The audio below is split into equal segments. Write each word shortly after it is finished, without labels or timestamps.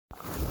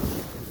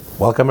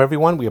Welcome,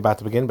 everyone. We're about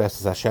to begin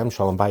B'ezras Hashem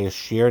Shalom Bayis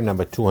Shir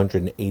number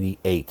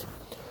 288.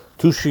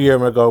 2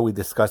 shiurim ago, we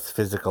discussed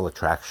physical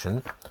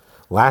attraction.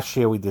 Last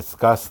year, we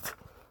discussed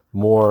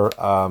more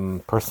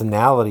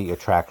personality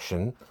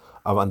attraction,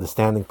 of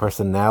understanding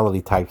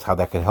personality types, how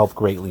that can help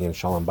greatly in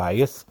Shalom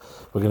Bayis.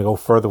 We're going to go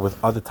further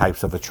with other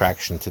types of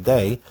attraction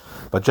today.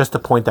 But just to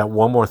point out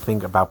one more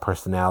thing about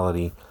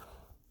personality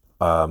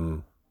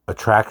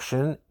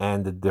attraction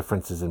and the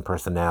differences in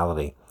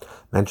personality.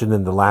 Mentioned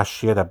in the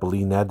last year that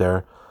B'li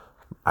Neder,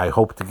 I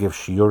hope to give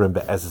shiurim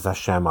B'ezras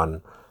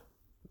Hashem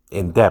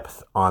in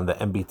depth on the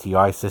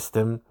MBTI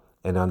system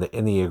and on the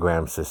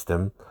Enneagram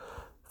system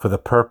for the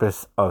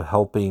purpose of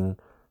helping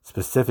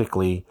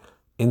specifically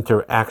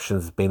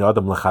interactions between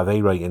Adam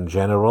l'Chaveiroi in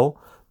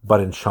general, but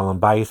in Shalom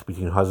Bayis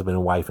between husband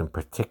and wife in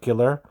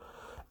particular,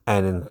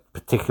 and in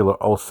particular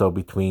also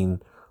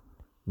between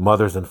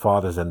mothers and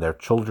fathers and their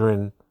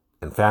children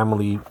and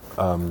family,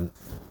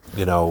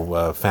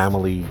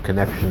 family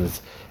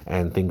connections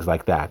and things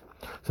like that.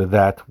 So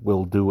that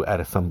we'll do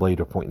at some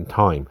later point in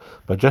time.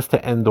 But just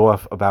to end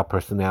off about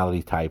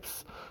personality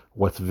types,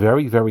 what's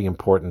very, very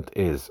important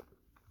is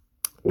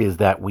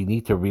that we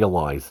need to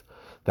realize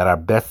that our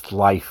best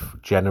life,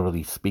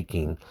 generally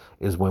speaking,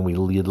 is when we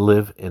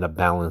live in a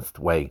balanced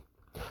way.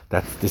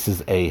 This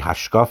is a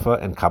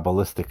hashkafa and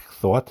Kabbalistic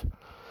thought,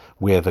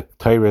 where the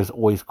Torah is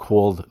always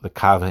called the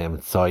Kav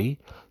HaEmtzai,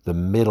 the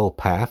middle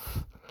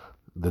path,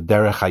 the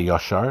Derech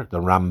HaYashar. The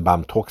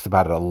Rambam talks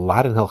about it a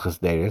lot in Hilchos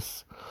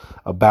Deis,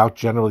 about,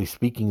 generally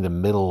speaking, the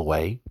middle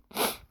way.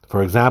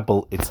 For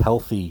example, it's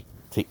healthy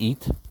to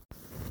eat.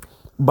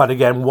 But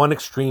again, one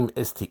extreme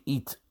is to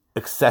eat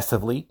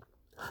excessively.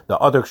 The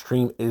other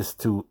extreme is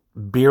to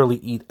barely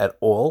eat at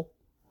all.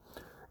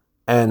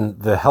 And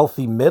the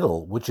healthy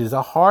middle, which is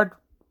a hard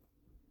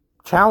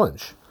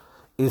challenge,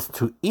 is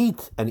to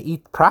eat and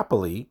eat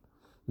properly,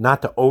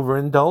 not to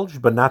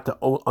overindulge, but not to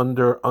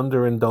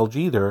underindulge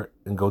either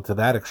and go to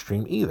that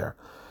extreme either.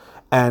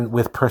 And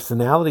with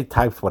personality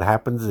types, what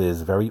happens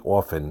is very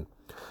often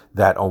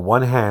that on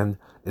one hand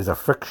is a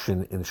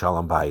friction in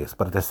Shalom Bayis,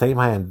 but at the same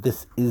hand,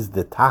 this is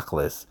the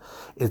tachlis,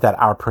 is that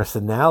our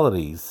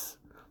personalities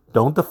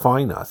don't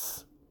define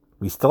us.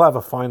 We still have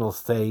a final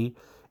say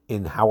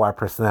in how our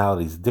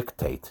personalities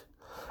dictate.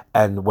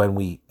 And when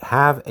we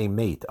have a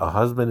mate, a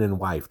husband and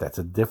wife, that's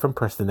a different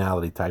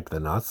personality type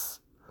than us,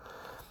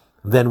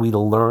 then we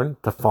learn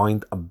to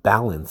find a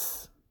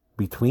balance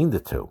between the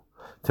two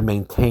to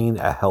maintain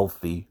a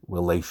healthy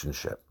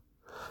relationship.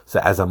 So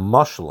as a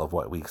mashal of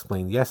what we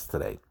explained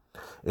yesterday,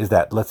 is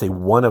that let's say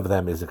one of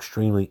them is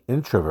extremely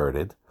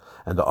introverted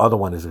and the other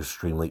one is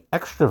extremely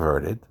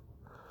extroverted,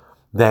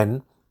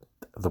 then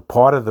the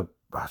part of the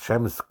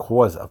Hashem's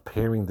cause of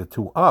pairing the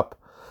two up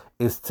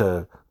is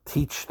to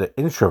teach the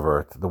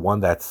introvert, the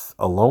one that's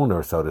a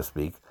loner, so to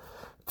speak,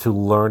 to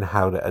learn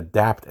how to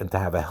adapt and to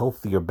have a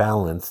healthier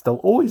balance. They'll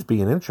always be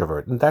an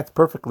introvert, and that's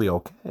perfectly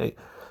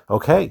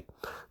okay.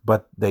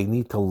 But they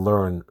need to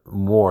learn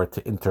more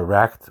to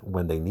interact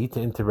when they need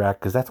to interact,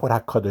 because that's what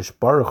HaKadosh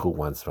Baruch Hu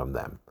wants from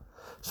them.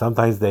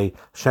 Sometimes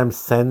Hashem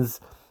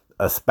sends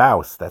a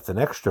spouse that's an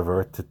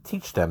extrovert to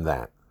teach them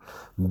that.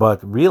 But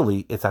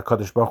really, it's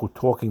HaKadosh Baruch Hu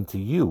talking to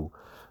you.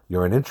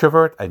 You're an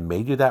introvert. I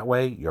made you that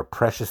way. You're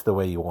precious the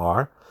way you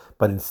are.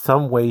 But in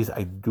some ways,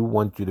 I do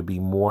want you to be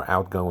more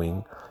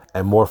outgoing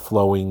and more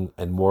flowing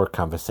and more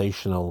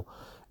conversational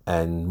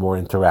and more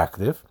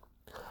interactive.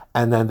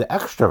 And then the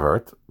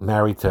extrovert,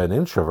 married to an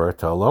introvert,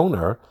 to a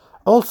loner,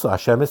 also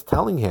Hashem is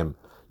telling him,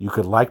 you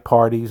could like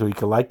parties, or you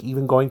could like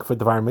even going for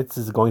Dvar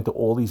Mitzvahs, going to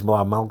all these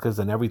Malkas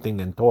and everything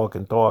and talk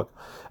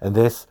and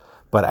this.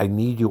 But I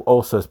need you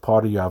also as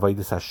part of your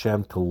Avodas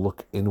Hashem to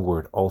look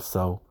inward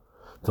also,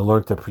 to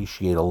learn to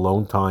appreciate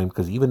alone time,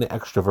 because even the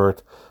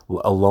extrovert,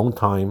 alone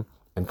time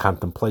and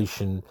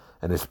contemplation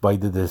and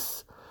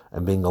this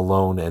and being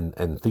alone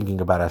and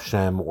thinking about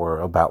Hashem or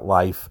about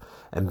life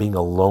and being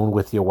alone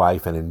with your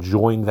wife and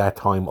enjoying that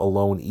time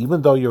alone,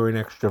 even though you're an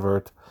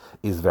extrovert,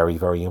 is very,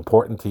 very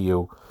important to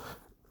you,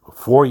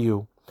 for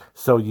you.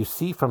 So you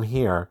see from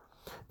here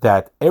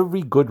that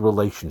every good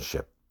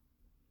relationship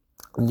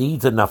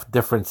needs enough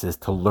differences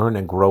to learn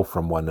and grow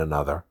from one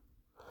another.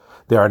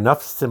 There are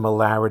enough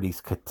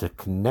similarities to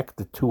connect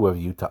the two of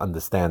you to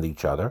understand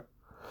each other.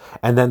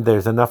 And then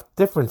there's enough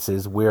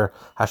differences where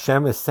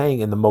Hashem is saying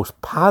in the most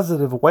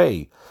positive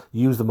way,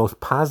 use the most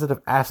positive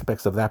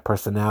aspects of that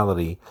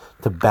personality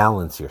to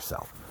balance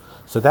yourself.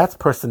 So that's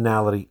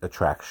personality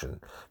attraction.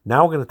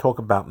 Now we're going to talk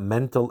about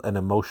mental and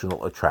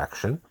emotional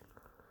attraction.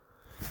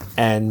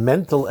 And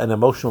mental and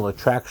emotional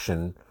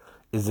attraction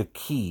is a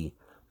key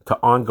to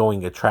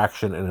ongoing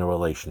attraction in a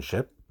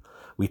relationship.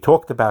 We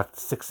talked about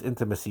 6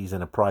 intimacies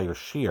in a prior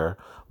shir.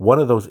 One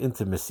of those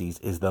intimacies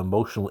is the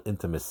emotional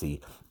intimacy.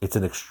 It's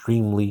an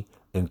extremely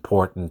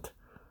important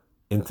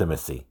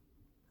intimacy.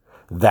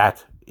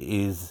 That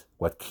is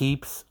what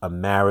keeps a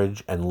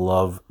marriage and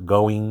love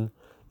going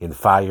in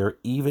fire,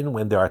 even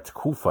when there are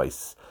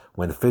tkufos,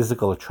 when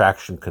physical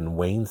attraction can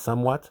wane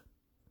somewhat.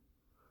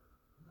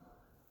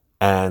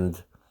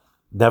 And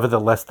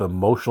nevertheless, the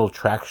emotional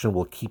attraction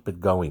will keep it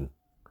going.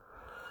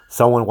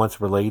 Someone once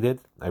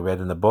related, I read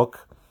in the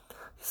book,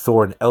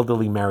 saw an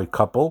elderly married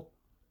couple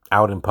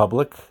out in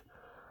public,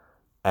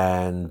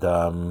 and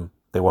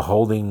they were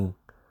holding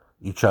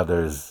each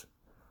other's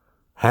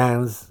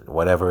hands,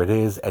 whatever it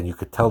is, and you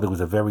could tell there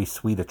was a very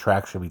sweet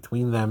attraction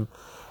between them,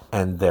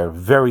 and they're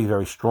very,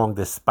 very strong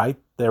despite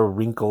their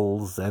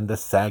wrinkles and the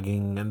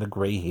sagging and the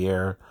gray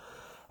hair,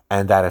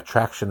 and that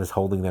attraction is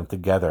holding them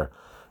together.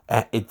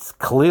 And it's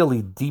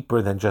clearly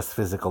deeper than just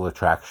physical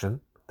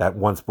attraction that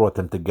once brought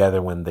them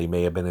together when they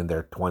may have been in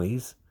their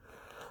 20s,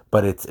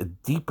 but it's a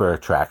deeper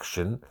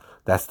attraction.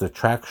 That's the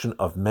attraction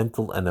of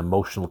mental and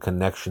emotional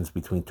connections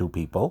between two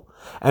people.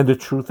 And the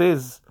truth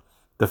is,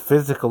 the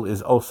physical is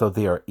also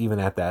there, even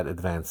at that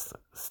advanced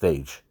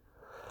stage.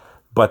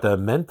 But the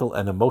mental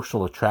and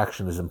emotional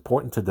attraction is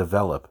important to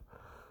develop,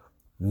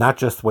 not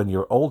just when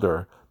you're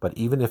older, but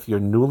even if you're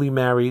newly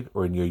married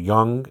or you're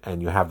young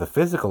and you have the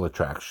physical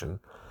attraction.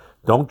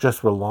 Don't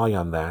just rely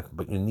on that,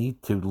 but you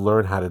need to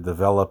learn how to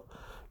develop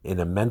in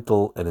a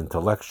mental and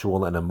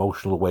intellectual and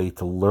emotional way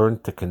to learn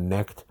to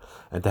connect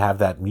and to have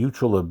that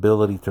mutual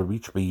ability to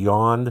reach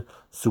beyond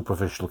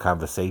superficial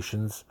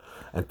conversations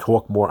and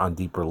talk more on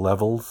deeper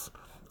levels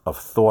of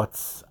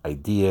thoughts,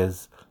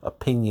 ideas,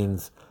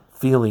 opinions,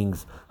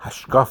 feelings,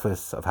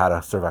 hashkafas of how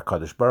to serve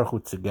HaKadosh Baruch Hu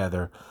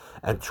together,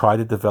 and try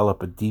to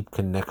develop a deep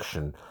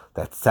connection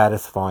that's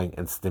satisfying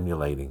and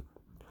stimulating.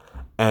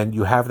 And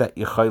you have that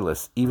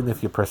yichaylis, even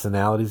if your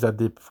personalities are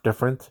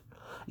different,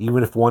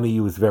 even if one of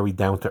you is very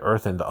down to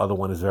earth and the other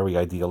one is very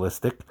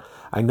idealistic.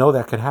 I know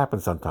that can happen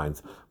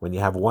sometimes. When you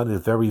have one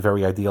is very,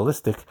 very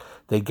idealistic,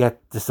 they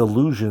get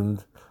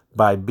disillusioned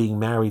by being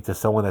married to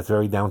someone that's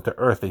very down to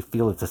earth. They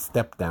feel it's a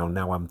step down.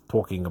 Now I'm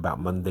talking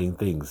about mundane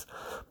things.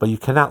 But you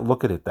cannot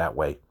look at it that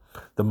way.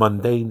 The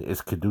mundane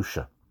is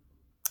Kedusha.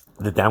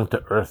 The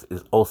down-to-earth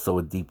is also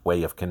a deep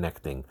way of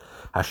connecting.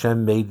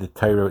 Hashem made the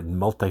Torah in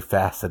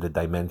multifaceted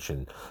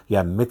dimension. You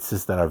have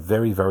mitzvahs that are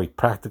very, very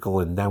practical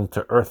and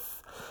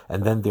down-to-earth.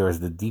 And then there is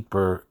the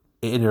deeper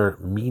inner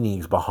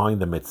meanings behind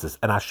the mitzvahs.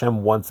 And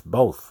Hashem wants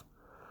both.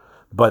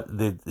 But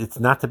it's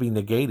not to be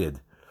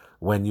negated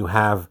when you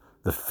have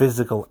the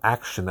physical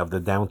action of the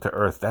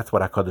down-to-earth. That's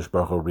what HaKadosh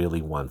Baruch Hu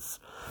really wants.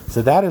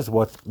 So that is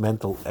what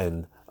mental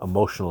and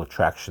emotional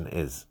attraction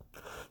is.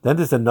 Then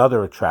there's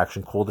another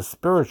attraction called a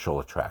spiritual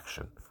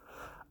attraction,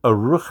 a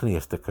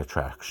ruchniistic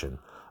attraction,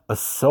 a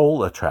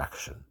soul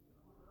attraction,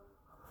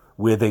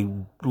 where they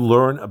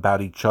learn about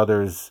each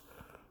other's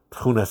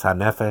tchunas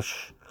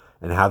hanefesh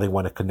and how they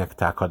want to connect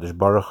to HaKadosh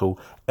Baruch Hu.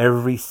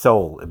 Every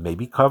soul, it may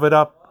be covered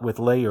up with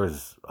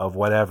layers of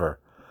whatever,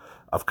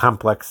 of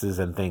complexes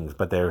and things,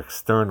 but they're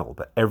external.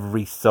 But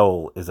every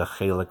soul is a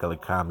chelik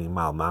elikami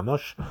mal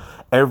mamosh.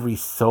 Every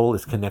soul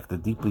is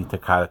connected deeply to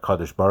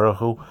HaKadosh Baruch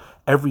Hu.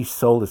 Every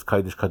soul is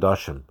Kodesh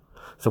Kadoshim.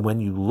 So when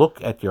you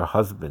look at your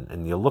husband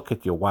and you look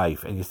at your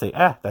wife and you say,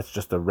 that's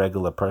just a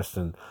regular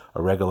person,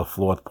 a regular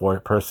flawed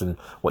person,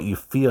 what you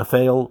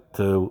fail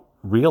to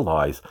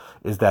realize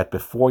is that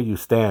before you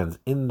stands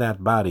in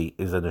that body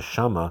is a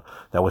neshama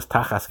that was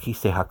tachas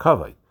kisei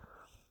hakavod.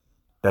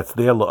 That's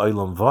there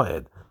la'olam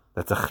va'ed.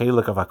 That's a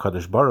chelik of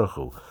HaKadosh Baruch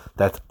Hu.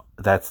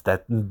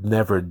 That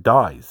never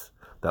dies.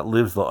 That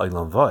lives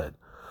la'olam va'ed.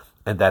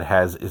 And that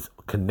is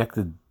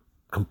connected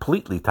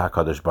completely to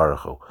HaKadosh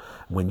Baruch Hu.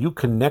 When you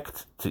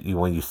connect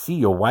when you see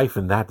your wife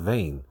in that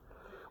vein,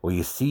 or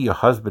you see your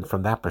husband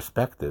from that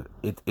perspective,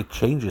 it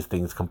changes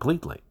things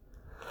completely.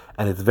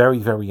 And it's very,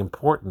 very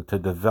important to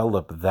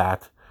develop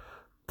that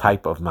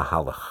type of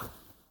mahalach.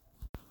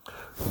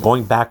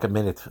 Going back a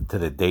minute to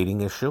the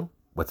dating issue,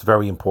 what's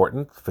very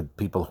important for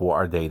people who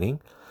are dating,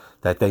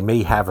 that they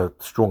may have a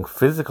strong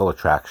physical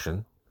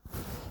attraction,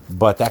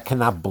 but that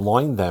cannot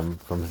blind them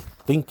from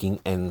thinking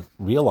and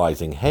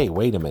realizing, hey,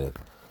 wait a minute,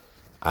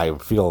 I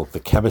feel the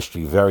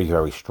chemistry very,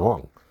 very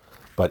strong,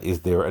 but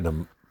is there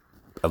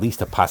at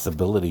least a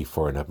possibility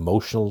for an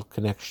emotional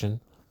connection,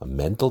 a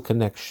mental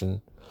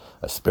connection,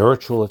 a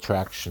spiritual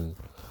attraction,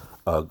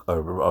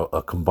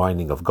 a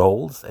combining of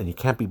goals? And you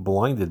can't be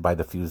blinded by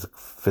the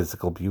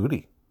physical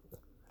beauty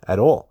at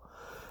all.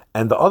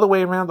 And the other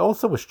way around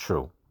also is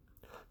true.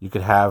 You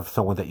could have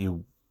someone that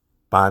you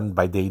bond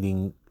by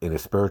dating in a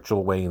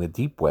spiritual way, in a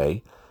deep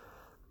way.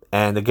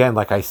 And again,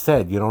 like I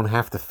said, you don't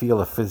have to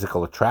feel a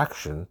physical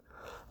attraction,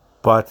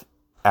 but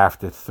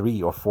after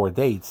 3 or 4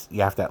 dates,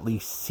 you have to at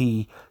least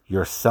see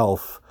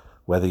yourself,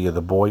 whether you're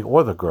the boy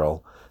or the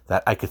girl,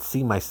 that I could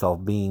see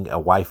myself being a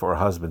wife or a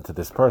husband to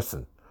this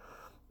person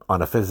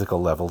on a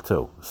physical level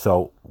too.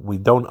 So we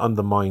don't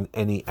undermine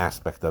any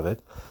aspect of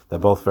it. They're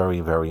both very,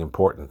 very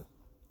important.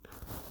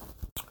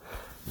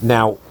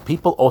 Now,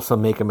 people also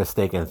make a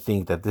mistake and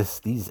think that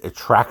these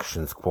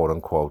attractions, quote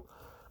unquote,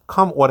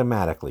 come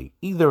automatically.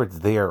 Either it's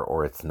there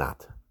or it's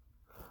not.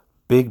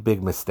 Big,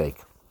 big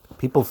mistake.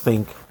 People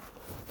think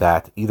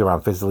that either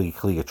I'm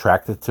physically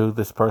attracted to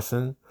this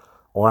person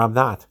or I'm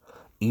not.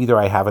 Either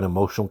I have an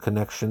emotional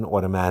connection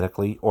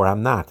automatically or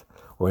I'm not,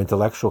 or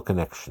intellectual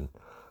connection,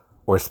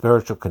 or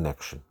spiritual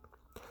connection.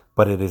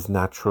 But it is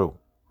not true.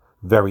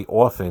 Very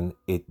often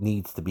it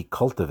needs to be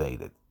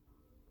cultivated.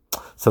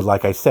 So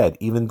like I said,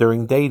 even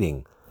during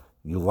dating,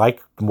 You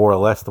like more or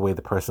less the way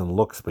the person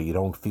looks, but you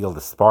don't feel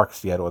the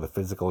sparks yet or the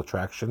physical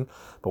attraction.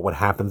 But what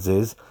happens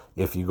is,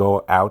 if you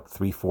go out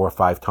 3, 4,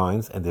 5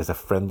 times and there's a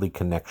friendly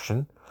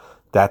connection,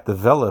 that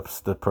develops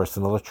the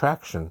personal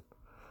attraction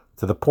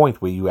to the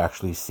point where you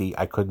actually see,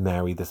 I could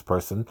marry this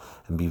person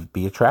and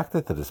be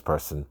attracted to this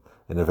person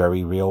in a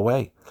very real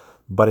way.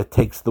 But it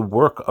takes the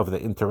work of the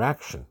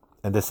interaction.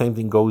 And the same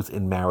thing goes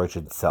in marriage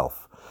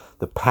itself.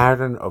 The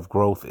pattern of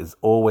growth is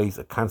always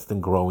a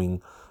constant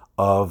growing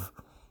of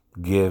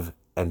give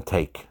and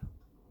take.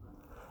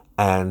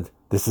 And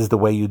this is the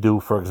way you do,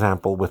 for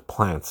example, with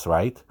plants,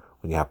 right?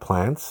 When you have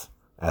plants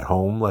at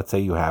home, let's say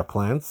you have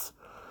plants,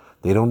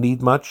 they don't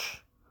need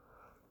much.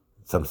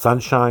 Some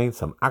sunshine,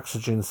 some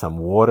oxygen, some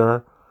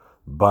water.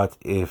 But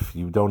if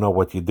you don't know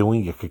what you're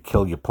doing, you could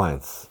kill your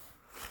plants.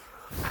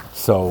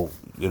 So,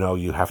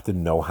 you have to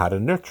know how to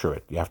nurture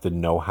it. You have to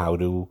know how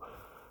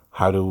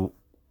to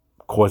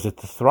cause it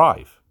to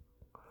thrive.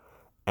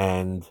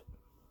 And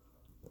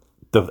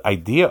the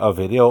idea of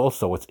it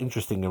also, what's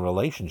interesting in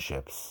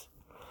relationships,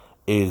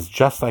 is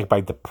just like by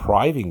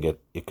depriving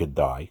it, it could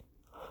die.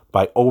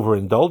 By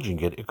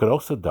overindulging it, it could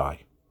also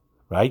die,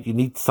 right? You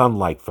need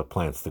sunlight for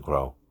plants to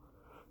grow.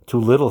 Too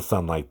little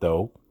sunlight,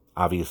 though,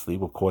 obviously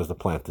will cause the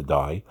plant to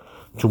die.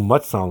 Too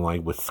much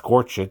sunlight would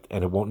scorch it,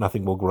 and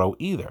nothing will grow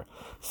either.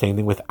 Same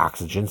thing with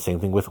oxygen, same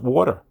thing with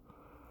water.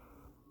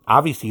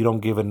 Obviously, you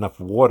don't give it enough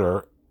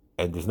water,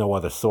 and there's no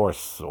other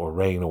source or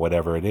rain or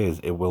whatever it is,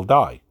 it will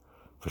die,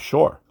 for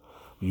sure.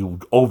 You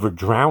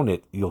over-drown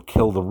it, you'll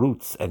kill the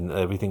roots, and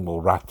everything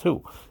will rot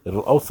too.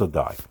 It'll also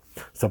die.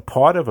 So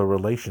part of a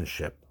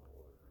relationship,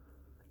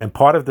 and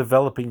part of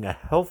developing a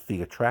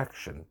healthy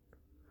attraction,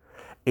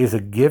 is a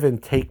give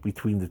and take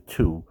between the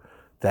two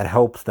that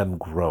helps them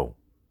grow.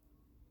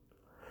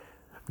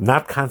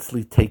 Not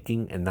constantly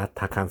taking and not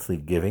constantly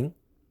giving,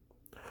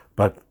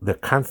 but the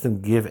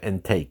constant give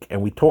and take.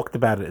 And we talked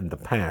about it in the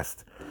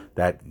past,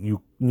 that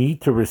you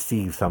need to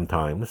receive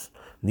sometimes,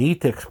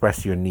 need to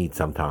express your needs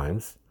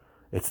sometimes.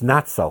 It's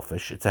not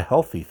selfish, it's a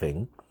healthy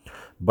thing,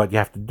 but you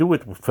have to do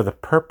it for the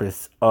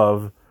purpose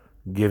of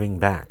giving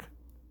back.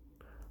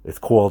 It's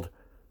called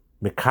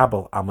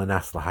Mikabel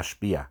Amanas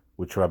Lahashbia,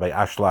 which Rabbi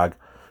Ashlag,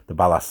 the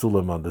Baal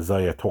HaSulam on the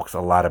Zohar, talks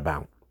a lot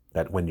about.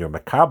 That when you're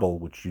Mikabel,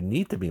 which you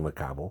need to be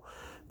Mikabel,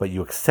 but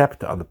you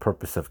accept on the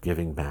purpose of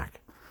giving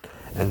back.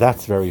 And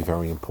that's very,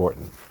 very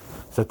important.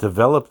 So to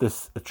develop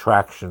this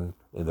attraction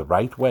in the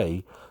right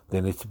way,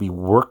 there needs to be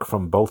work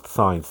from both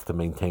sides to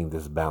maintain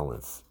this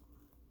balance.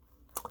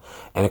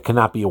 And it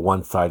cannot be a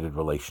one-sided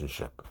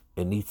relationship.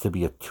 It needs to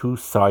be a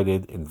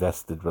two-sided,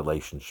 invested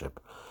relationship.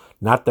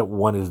 Not that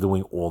one is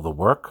doing all the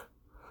work,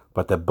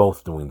 but they're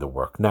both doing the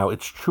work. Now,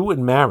 it's true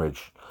in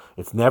marriage.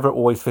 It's never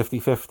always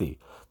 50-50.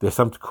 There's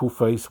some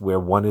kufas where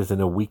one is in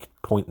a weak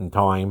point in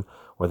time,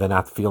 or they're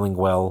not feeling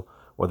well,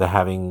 or they're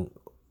having,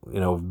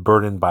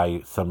 burdened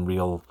by some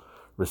real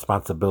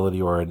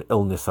responsibility or an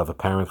illness of a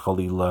parent,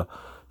 chalila.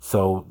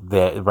 So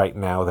right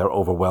now they're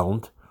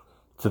overwhelmed.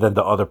 So then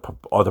the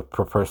other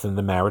person in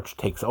the marriage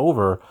takes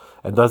over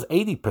and does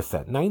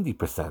 80%,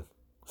 90%.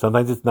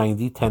 Sometimes it's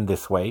 90-10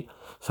 this way.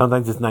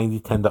 Sometimes it's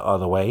 90-10 the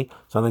other way.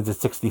 Sometimes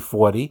it's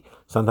 60-40.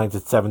 Sometimes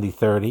it's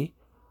 70-30.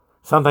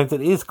 Sometimes it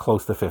is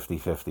close to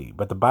 50-50.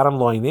 But the bottom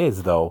line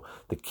is, though,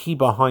 the key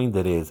behind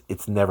it is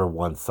it's never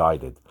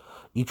one-sided.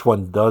 Each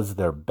one does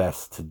their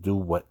best to do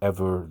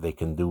whatever they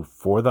can do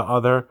for the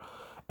other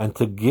and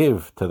to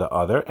give to the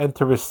other and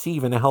to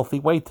receive in a healthy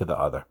way to the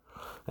other.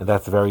 And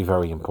that's very,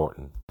 very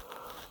important.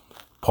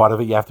 Part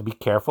of it you have to be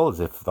careful is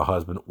if the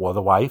husband or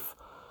the wife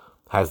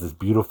has this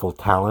beautiful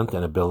talent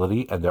and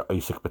ability and they're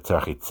Isaac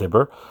B'tzarchi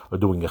Tzibur or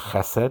doing a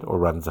chesed or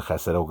runs a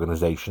chesed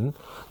organization,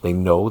 they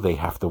know they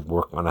have to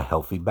work on a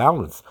healthy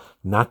balance,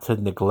 not to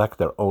neglect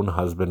their own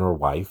husband or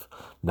wife,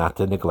 not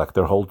to neglect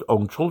their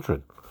own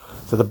children.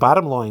 So the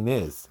bottom line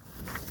is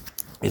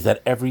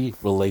that every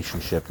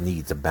relationship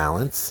needs a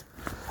balance,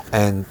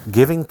 and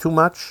giving too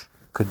much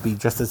could be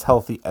just as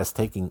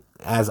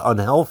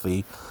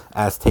unhealthy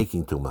as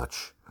taking too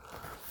much.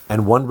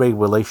 And one-way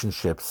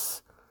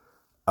relationships,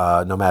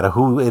 no matter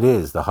who it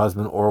is, the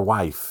husband or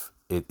wife,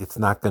 it's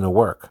not going to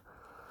work.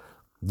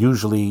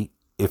 Usually,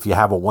 if you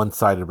have a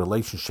one-sided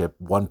relationship,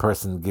 one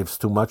person gives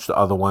too much, the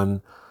other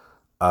one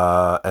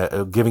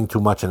giving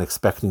too much and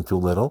expecting too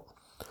little,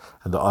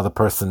 and the other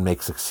person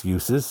makes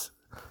excuses,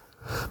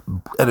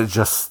 and it's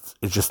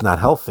just not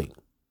healthy.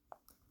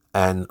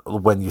 And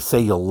when you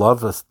say you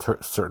love a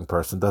certain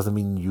person, doesn't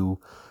mean you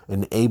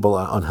enable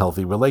an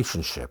unhealthy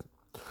relationship.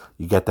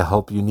 You get the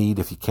help you need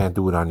if you can't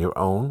do it on your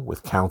own,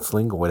 with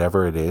counseling or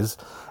whatever it is,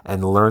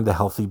 and learn the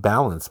healthy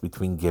balance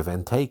between give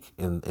and take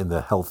in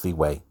the healthy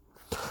way.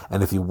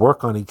 And if you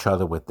work on each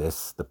other with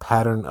this, the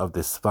pattern of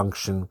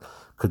dysfunction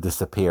could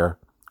disappear,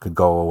 could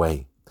go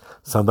away.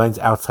 Sometimes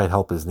outside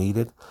help is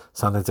needed.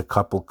 Sometimes a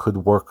couple could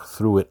work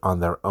through it on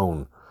their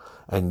own.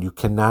 And you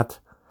cannot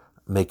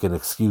make an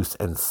excuse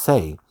and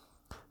say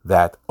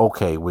that,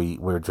 okay,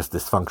 we're just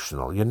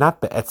dysfunctional. You're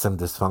not be'etzem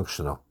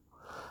dysfunctional.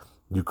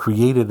 You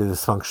created a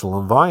dysfunctional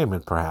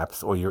environment,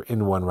 perhaps, or you're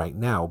in one right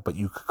now, but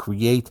you could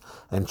create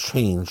and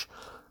change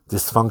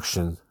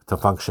dysfunction to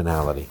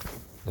functionality.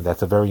 And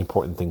that's a very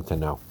important thing to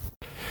know.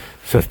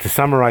 So to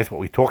summarize what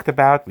we talked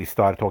about, we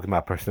started talking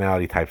about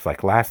personality types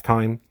like last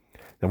time.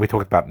 Then we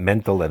talked about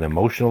mental and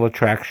emotional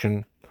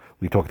attraction.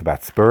 We talked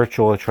about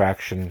spiritual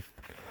attraction.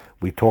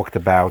 We talked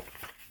about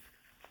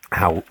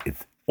how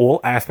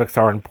all aspects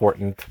are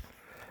important.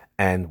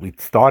 And we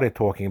started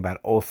talking about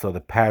also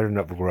the pattern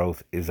of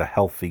growth is a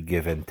healthy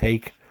give and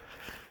take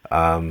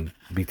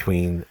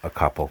between a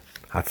couple.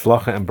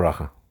 Hatzlacha and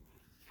bracha.